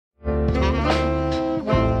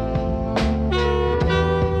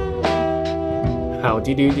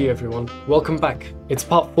Howdy doody everyone, welcome back. It's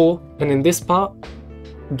part 4, and in this part,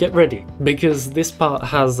 get ready, because this part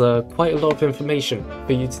has quite a lot of information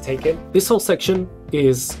for you to take in. This whole section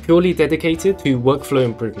is purely dedicated to workflow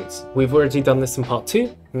improvements. We've already done this in part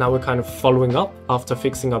 2, now we're kind of following up after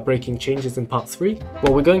fixing our breaking changes in part 3.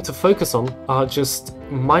 What we're going to focus on are just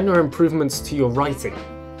minor improvements to your writing.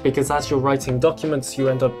 Because as you're writing documents, you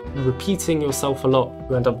end up repeating yourself a lot.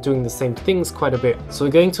 You end up doing the same things quite a bit. So we're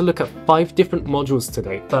going to look at 5 different modules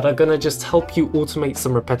today that are going to just help you automate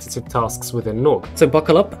some repetitive tasks within Neorg. So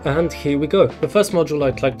buckle up and here we go. The first module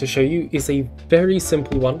I'd like to show you is a very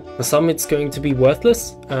simple one. For some it's going to be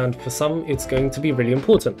worthless, and for some it's going to be really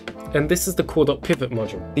important. And this is the core.pivot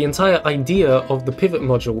module. The entire idea of the pivot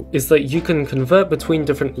module is that you can convert between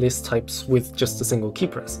different list types with just a single key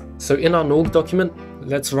press. So in our Neorg document,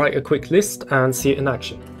 let's write a quick list and see it in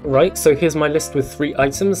action. Right, so here's my list with 3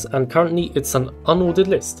 items, and currently it's an unordered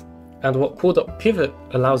list. And what core.pivot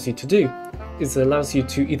allows you to do is it allows you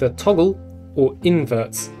to either toggle or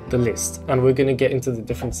invert the list. And we're going to get into the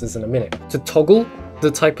differences in a minute. To toggle the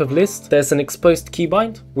type of list, there's an exposed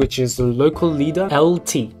keybind, which is local leader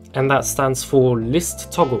LT. And that stands for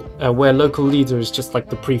list toggle, where local leader is just like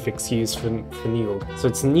the prefix used for Neorg. So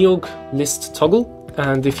it's Neorg list toggle.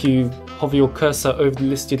 And if you hover your cursor over the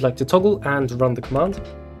list you'd like to toggle and run the command,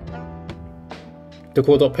 the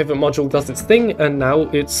core.pivot module does its thing, and now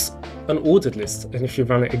it's an ordered list. And if you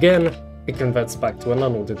run it again, it converts back to an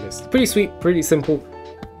unordered list. Pretty sweet, pretty simple.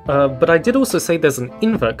 But I did also say there's an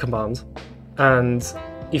invert command, and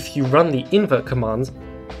if you run the invert command,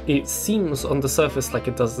 it seems on the surface like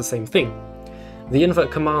it does the same thing. The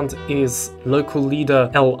invert command is local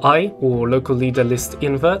leader li, or local leader list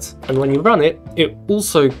invert, and when you run it, it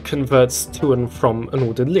also converts to and from an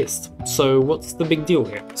ordered list. So what's the big deal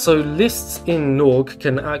here? So lists in Neorg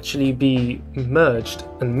can actually be merged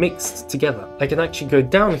and mixed together. I can actually go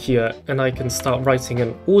down here and I can start writing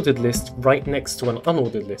an ordered list right next to an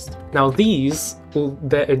unordered list. Now these, well,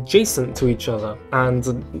 they're adjacent to each other, and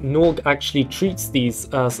Neorg actually treats these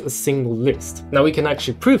as a single list. Now we can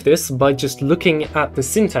actually prove this by just looking at the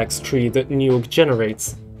syntax tree that Neorg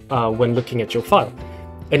generates when looking at your file.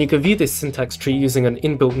 And you can view this syntax tree using an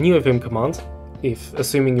inbuilt neovim command, if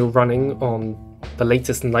assuming you're running on the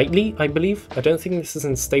latest nightly, I believe. I don't think this is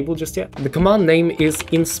in stable just yet. The command name is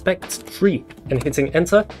inspect tree, and hitting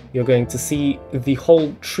enter, you're going to see the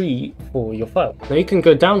whole tree for your file. Now you can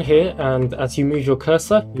go down here, and as you move your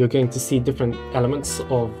cursor, you're going to see different elements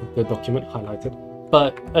of the document highlighted.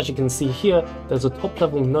 But as you can see here, there's a top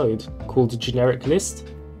level node called generic list,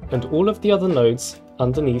 and all of the other nodes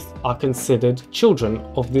underneath are considered children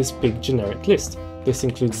of this big generic list. This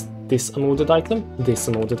includes this unordered item, this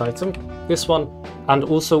unordered item, this one, and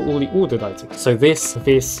also all the ordered items. So this,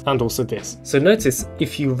 and also this. So notice,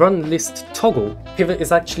 if you run list toggle, pivot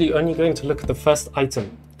is actually only going to look at the first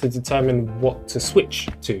item to determine what to switch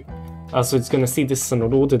to. So it's going to see this is an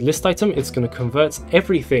unordered list item, it's going to convert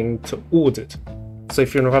everything to ordered. So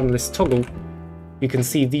if you're going to run list toggle, you can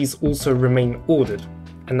see these also remain ordered.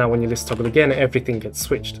 And now when you list toggle again, everything gets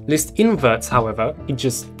switched. List inverts, however, it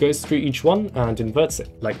just goes through each one and inverts it,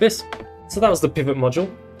 like this. So that was the pivot module.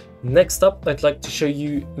 Next up, I'd like to show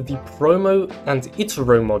you the promo and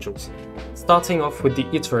itero modules. Starting off with the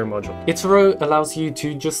itero module. Itero allows you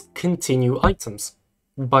to just continue items.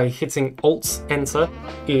 By hitting Alt-Enter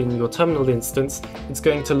in your terminal instance, it's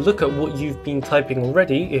going to look at what you've been typing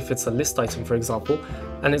already, if it's a list item for example,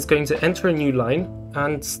 and it's going to enter a new line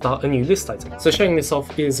and start a new list item. So showing this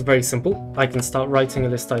off is very simple. I can start writing a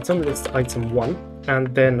list item 1,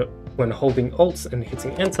 and then when holding Alt and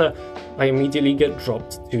hitting Enter, I immediately get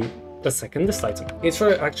dropped to a second list item.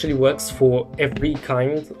 Itero actually works for every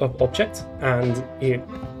kind of object, and it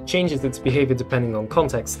changes its behavior depending on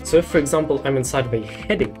context. So if, for example, I'm inside of a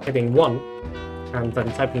heading 1, and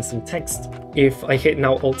I'm typing some text, if I hit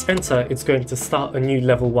now Alt-Enter, it's going to start a new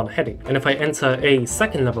level 1 heading. And if I enter a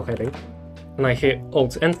second level heading, and I hit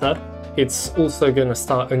Alt-Enter, it's also going to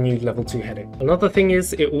start a new level 2 heading. Another thing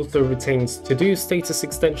is it also retains to-do status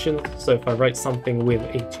extension, so if I write something with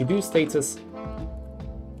a to-do status,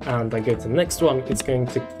 and I go to the next one, it's going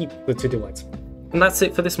to keep the to-do item. And that's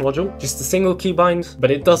it for this module, just a single keybind,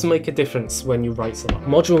 but it does make a difference when you write some.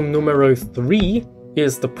 Module numero 3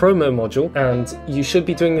 is the promo module, and you should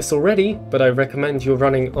be doing this already, but I recommend you're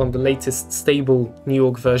running on the latest stable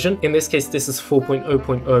Neorg version. In this case, this is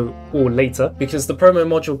 4.0.0 or later, because the promo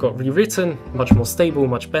module got rewritten, much more stable,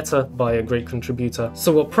 much better, by a great contributor.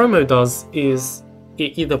 So what promo does is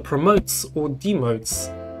it either promotes or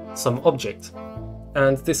demotes some object.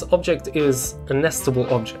 and this object is a nestable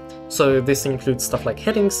object. So this includes stuff like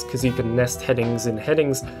headings, because you can nest headings in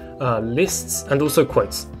headings, lists, and also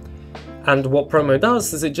quotes. And what promo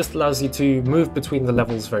does is it just allows you to move between the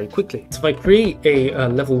levels very quickly. So if I create a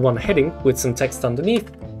level 1 heading with some text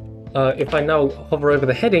underneath, if I now hover over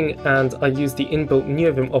the heading and I use the inbuilt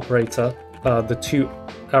NeoVim operator, the 2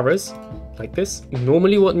 arrows, like this.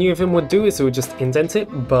 Normally what NeoVim would do is it would just indent it,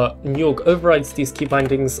 but Neorg overrides these key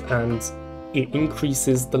bindings and it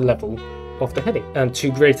increases the level of the heading. And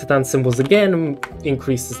 2 greater than symbols again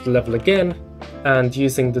increases the level again, and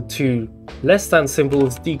using the 2 less than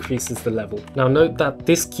symbols decreases the level. Now note that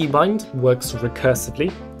this keybind works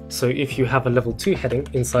recursively, so if you have a level 2 heading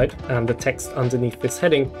inside and the text underneath this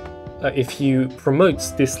heading, if you promote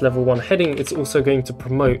this level 1 heading, it's also going to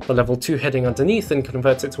promote the level 2 heading underneath and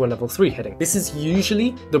convert it to a level 3 heading. This is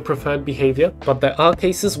usually the preferred behavior, but there are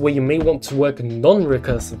cases where you may want to work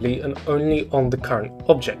non-recursively and only on the current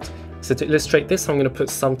object. So to illustrate this, I'm going to put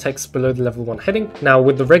some text below the level 1 heading. Now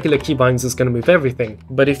with the regular keybinds, it's going to move everything,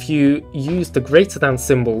 but if you use the greater than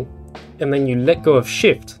symbol and then you let go of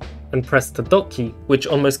shift and press the dot key, which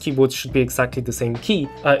on most keyboards should be exactly the same key,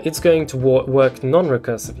 it's going to work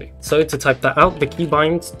non-recursively. So to type that out, the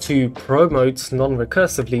keybind to promote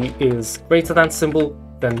non-recursively is greater than symbol,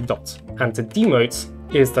 then dot. And to demote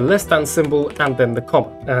is the less than symbol and then the comma.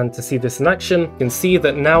 And to see this in action, you can see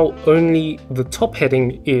that now only the top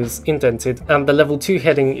heading is indented and the level 2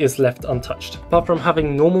 heading is left untouched. Apart from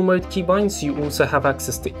having normal mode keybinds, you also have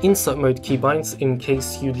access to insert mode keybinds in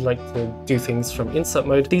case you'd like to do things from insert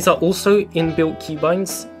mode. These are also inbuilt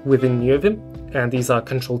keybinds within NeoVim, and these are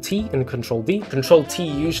Ctrl-T and Ctrl-D. Ctrl-T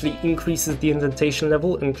usually increases the indentation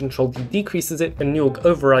level and Ctrl-D decreases it, and Neorg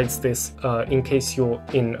overrides this in case you're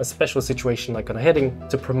in a special situation like on a heading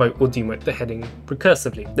to promote or demote the heading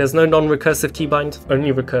recursively. There's no non-recursive keybind,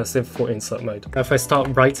 only recursive for insert mode. Now if I start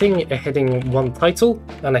writing a heading 1 title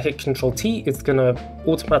and I hit Ctrl-T, it's going to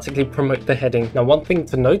automatically promote the heading. Now one thing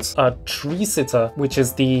to note, TreeSitter, which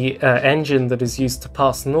is the engine that is used to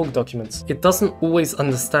parse Neorg documents, it doesn't always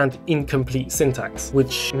understand incomplete syntax,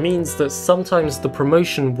 which means that sometimes the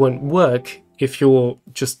promotion won't work if you're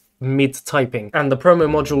just mid-typing. And the promo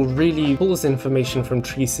module really pulls information from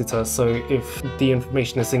TreeSitter, so if the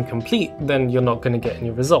information is incomplete, then you're not going to get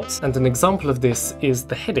any results. And an example of this is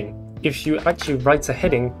the heading. If you actually write a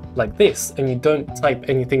heading like this and you don't type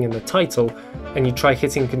anything in the title and you try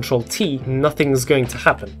hitting Ctrl-T, nothing's going to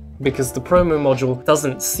happen, because the promo module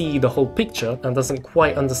doesn't see the whole picture and doesn't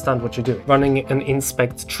quite understand what you're doing. Running an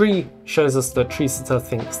inspect tree shows us that TreeSitter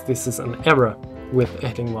thinks this is an error with a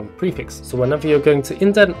heading 1 prefix. So whenever you're going to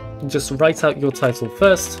indent, just write out your title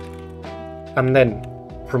first and then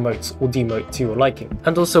promote or demote to your liking.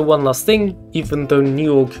 And also one last thing, even though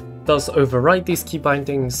Neorg does override these key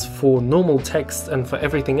bindings for normal text and for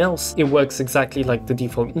everything else, it works exactly like the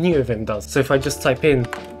default NeoVim does. So if I just type in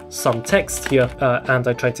some text here and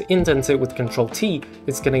I try to indent it with Ctrl-T,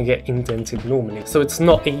 it's going to get indented normally. So it's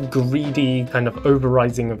not a greedy kind of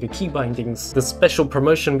overriding of your key bindings. The special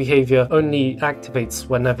promotion behavior only activates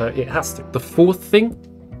whenever it has to. The fourth thing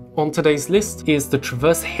on today's list is the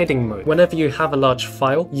traverse heading mode. Whenever you have a large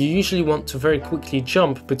file, you usually want to very quickly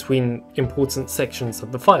jump between important sections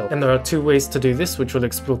of the file. And there are 2 ways to do this, which we'll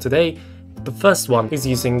explore today. The first one is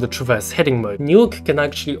using the traverse heading mode. Neorg can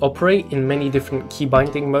actually operate in many different key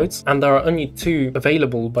binding modes, and there are only 2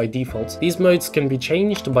 available by default. These modes can be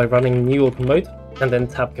changed by running Neorg mode and then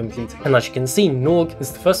tab complete. And as you can see, Neorg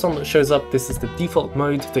is the first one that shows up. This is the default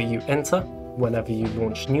mode that you enter whenever you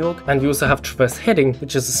launch Neorg. And you also have traverse heading,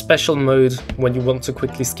 which is a special mode when you want to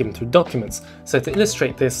quickly skim through documents. So to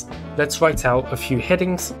illustrate this, let's write out a few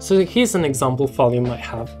headings. So here's an example file you might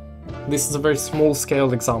have. This is a very small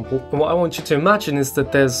scale example, and what I want you to imagine is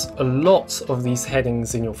that there's a lot of these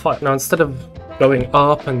headings in your file. Now instead of going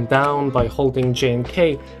up and down by holding J and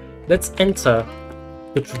K, let's enter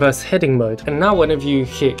the traverse heading mode. And now whenever you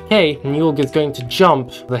hit K, Neorg is going to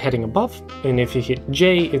jump the heading above, and if you hit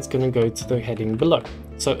J, it's going to go to the heading below.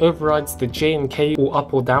 So it overrides the J and K or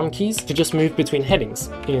up or down keys to just move between headings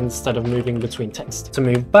instead of moving between text. To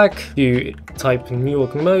move back, you type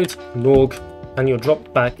Neorg mode, Neorg, and you're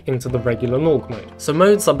dropped back into the regular Neorg mode. So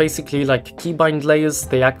modes are basically like keybind layers.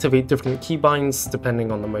 They activate different keybinds depending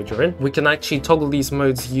on the mode you're in. We can actually toggle these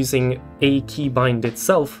modes using a keybind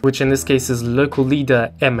itself, which in this case is local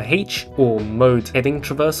leader MH or mode heading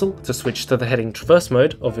traversal to switch to the heading traverse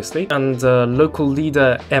mode, obviously, and local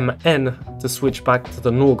leader MN to switch back to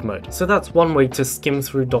the Neorg mode. So that's one way to skim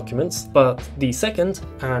through documents. But the second,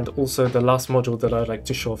 and also the last module that I'd like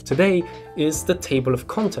to show off today, is the table of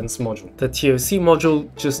contents module. The TOC TOC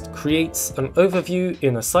module just creates an overview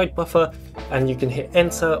in a side buffer, and you can hit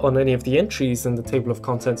enter on any of the entries in the table of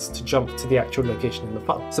contents to jump to the actual location in the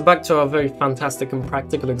file. So back to our very fantastic and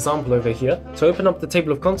practical example over here. To open up the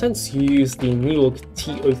table of contents, you use the Neorg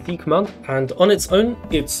TOC command, and on its own,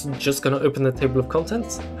 it's just going to open the table of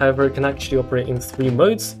contents. However, it can actually operate in 3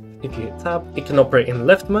 modes. If you hit tab, it can operate in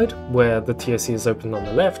left mode, where the TOC is opened on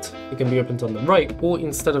the left. It can be opened on the right, or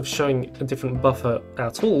instead of showing a different buffer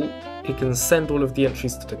at all, it can send all of the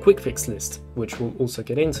entries to the quick fix list, which we'll also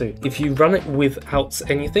get into. If you run it without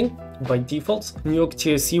anything, by default, Neorg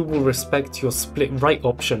TOC will respect your split right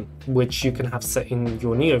option, which you can have set in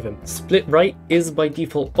your NeoVim. Split right is by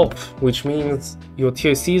default off, which means your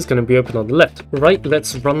TOC is going to be open on the left. Right,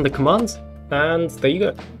 let's run the command, and there you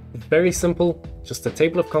go. Very simple, just a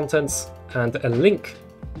table of contents and a link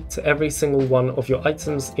to every single one of your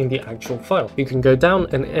items in the actual file. You can go down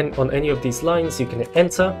and end on any of these lines, you can hit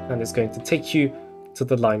enter, and it's going to take you to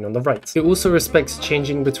the line on the right. It also respects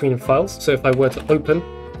changing between files, so if I were to open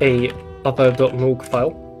a other.neorg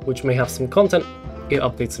file, which may have some content, it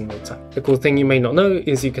updates in real time. The cool thing you may not know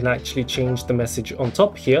is you can actually change the message on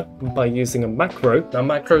top here by using a macro. Now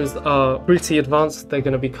macros are pretty advanced, they're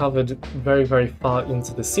going to be covered very, very far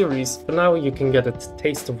into the series, but now you can get a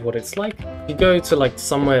taste of what it's like. You go to like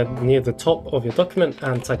somewhere near the top of your document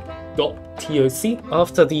and type .toc.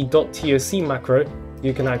 After the .toc macro,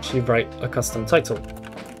 you can actually write a custom title.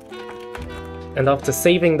 And after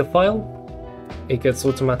saving the file, it gets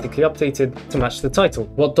automatically updated to match the title.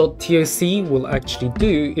 What .toc will actually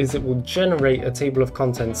do is it will generate a table of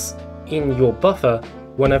contents in your buffer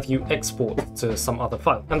whenever you export to some other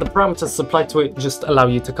file. And the parameters supplied to it just allow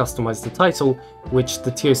you to customize the title, which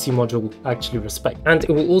the TOC module actually respects. And it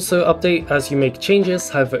will also update as you make changes,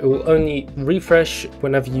 however it will only refresh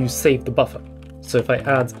whenever you save the buffer. So if I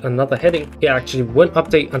add another heading, it actually won't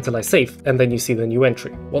update until I save, and then you see the new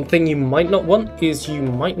entry. One thing you might not want is you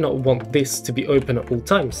might not want this to be open at all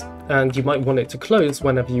times, and you might want it to close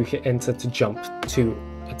whenever you hit enter to jump to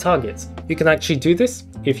a target. You can actually do this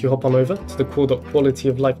if you hop on over to the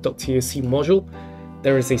core.qualityoflife.toc module.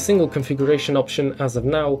 There is a single configuration option as of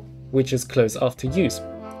now, which is close after use.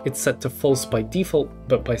 It's set to false by default,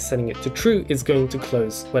 but by setting it to true, it's going to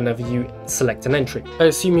close whenever you select an entry. I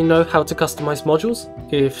assume you know how to customize modules.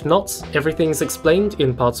 If not, everything is explained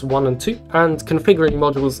in parts 1 and 2, and configuring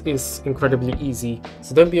modules is incredibly easy.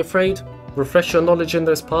 So don't be afraid, refresh your knowledge in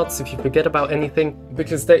those parts if you forget about anything,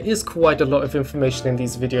 because there is quite a lot of information in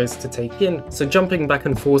these videos to take in, so jumping back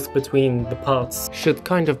and forth between the parts should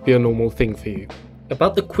kind of be a normal thing for you.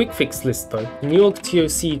 About the quick fix list though, Neorg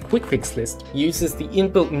TOC quick fix list uses the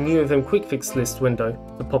inbuilt NeoVim quick fix list window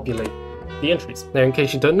to populate the entries. Now in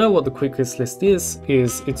case you don't know what the quick fix list is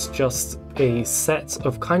it's just a set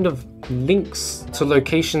of kind of links to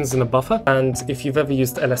locations in a buffer. And if you've ever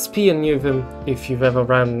used LSP in NeoVim, if you've ever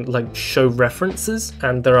ran like show references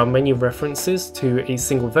and there are many references to a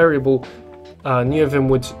single variable, NeoVim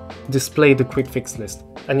would display the quick fix list,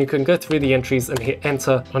 and you can go through the entries and hit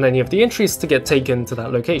enter on any of the entries to get taken to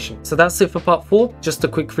that location. So that's it for part 4. Just a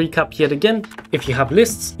quick recap yet again. If you have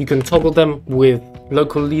lists, you can toggle them with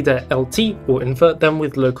local leader LT or invert them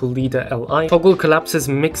with local leader LI. Toggle collapses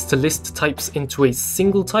mixed to list types into a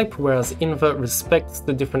single type, whereas invert respects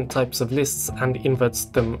the different types of lists and inverts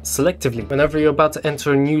them selectively. Whenever you're about to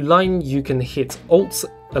enter a new line, you can hit Alt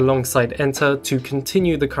alongside enter to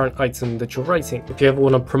continue the current item that you're writing. If you ever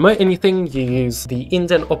want to promote anything, you use the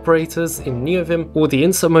indent operators in NeoVim or the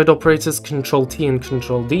insert mode operators Ctrl-T and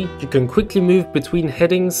Ctrl-D. You can quickly move between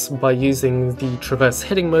headings by using the traverse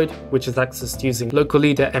heading mode, which is accessed using local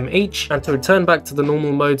leader MH, and to return back to the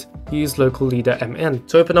normal mode, use local leader MN.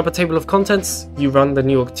 To open up a table of contents, you run the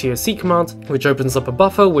Neorg TOC command, which opens up a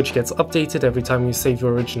buffer which gets updated every time you save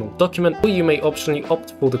your original document, or you may optionally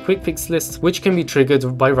opt for the quick fix list, which can be triggered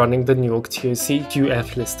by running the Neorg TOC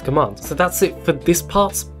qflist command. So that's it for this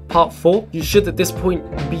part. Part 4, you should at this point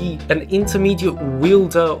be an intermediate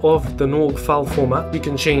wielder of the Neorg file format. You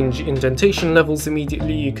can change indentation levels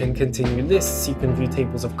immediately, you can continue lists, you can view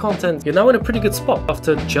tables of content. You're now in a pretty good spot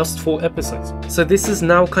after just 4 episodes. So this is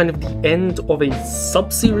now kind of the end of a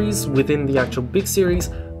sub-series within the actual big series,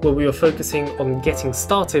 where we are focusing on getting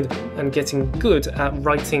started and getting good at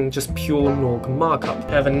writing just pure Neorg markup.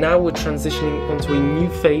 However, now we're transitioning onto a new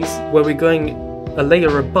phase where we're going a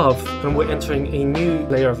layer above and we're entering a new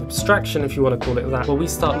layer of abstraction, if you want to call it that, where we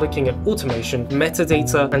start looking at automation,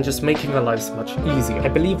 metadata, and just making our lives much easier. I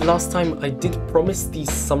believe last time I did promise the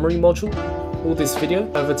summary module, all this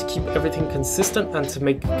video. However, to keep everything consistent and to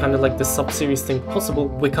make kind of like the sub-series thing possible,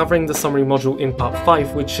 we're covering the summary module in part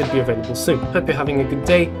 5, which should be available soon. Hope you're having a good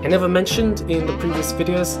day. I never mentioned in the previous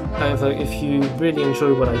videos, however, if you really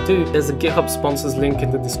enjoy what I do, there's a GitHub sponsors link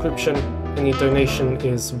in the description. Any donation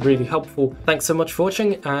is really helpful. Thanks so much for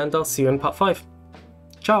watching, and I'll see you in part 5.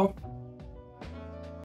 Ciao!